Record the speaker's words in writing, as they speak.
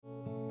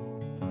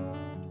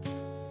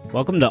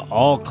Welcome to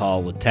All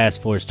Call with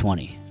Task Force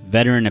 20.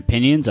 Veteran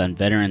opinions on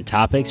veteran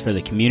topics for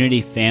the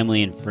community,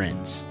 family, and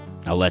friends.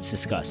 Now let's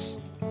discuss.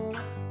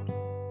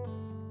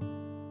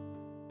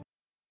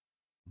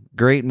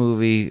 Great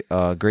movie,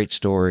 great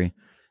story.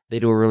 They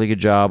do a really good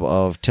job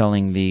of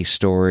telling the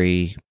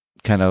story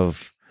kind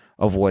of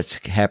what's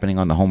happening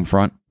on the home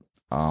front.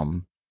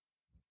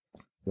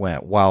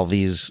 While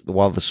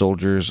the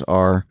soldiers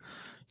are,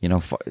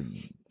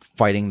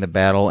 fighting the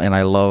battle, and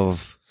I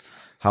love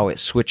how it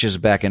switches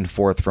back and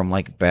forth from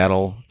like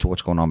battle to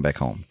what's going on back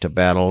home, to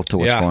battle to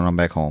what's going on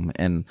back home,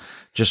 and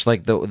just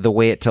like the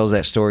way it tells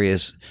that story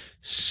is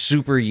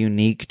super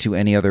unique to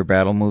any other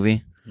battle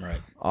movie. Right.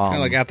 It's kind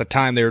of like at the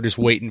time they were just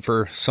waiting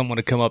for someone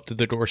to come up to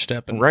the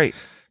doorstep and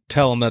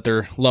tell them that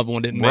their loved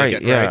one didn't make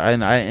it. Yeah, right?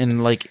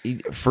 and like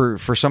for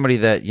somebody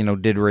that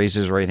did raise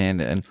his right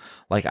hand, and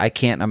like I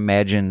can't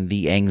imagine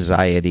the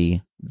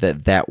anxiety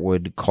that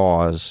would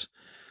cause.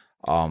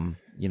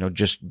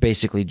 Just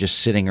basically just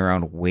sitting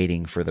around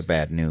waiting for the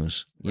bad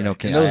news.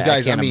 Those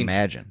guys, I can't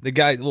imagine. The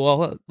guys,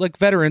 like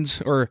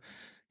veterans or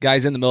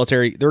guys in the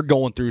military, they're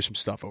going through some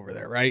stuff over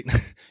there, right?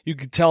 You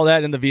could tell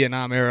that in the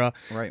Vietnam era.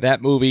 Right.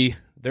 That movie,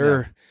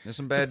 there's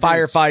some bad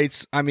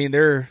firefights. I mean,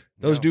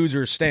 those dudes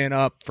are staying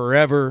up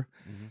forever,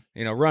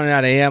 running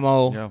out of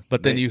ammo. Yeah.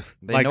 But then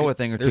they know a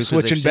thing or two. They're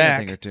switching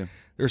back. A thing or two.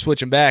 They're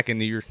switching back, and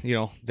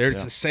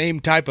there's the same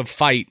type of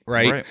fight,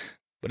 right?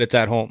 But it's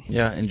at home.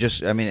 Yeah, and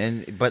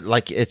but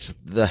like it's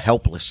the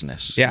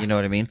helplessness. Yeah. You know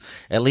what I mean?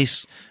 At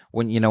least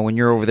when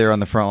you're over there on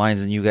the front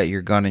lines and you got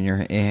your gun in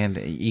your hand,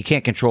 you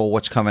can't control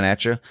what's coming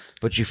at you,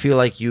 but you feel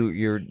like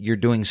you're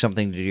doing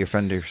something to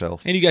defend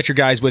yourself. And you got your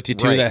guys with you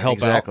too that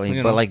help out.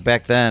 Exactly. But like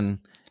back then,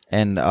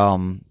 and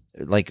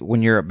like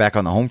when you're back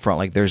on the home front,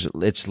 like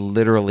it's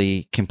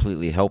literally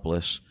completely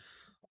helpless.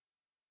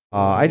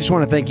 I just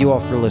want to thank you all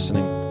for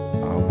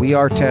listening. We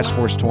are Task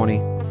Force 20,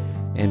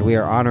 and we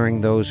are honoring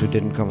those who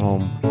didn't come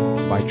home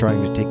by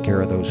trying to take care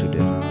of those who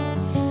did.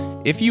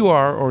 If you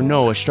are or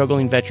know a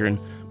struggling veteran,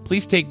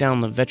 please take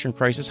down the Veteran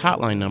Crisis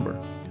Hotline number,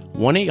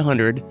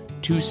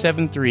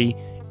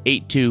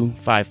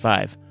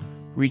 1-800-273-8255.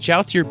 Reach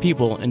out to your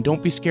people and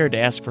don't be scared to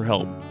ask for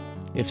help.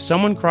 If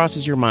someone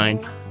crosses your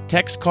mind,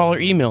 text, call, or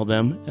email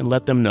them and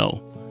let them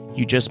know.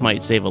 You just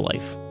might save a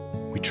life.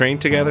 We train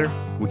together,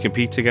 we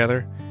compete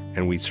together,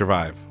 and we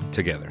survive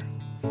together.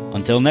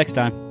 Until next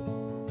time.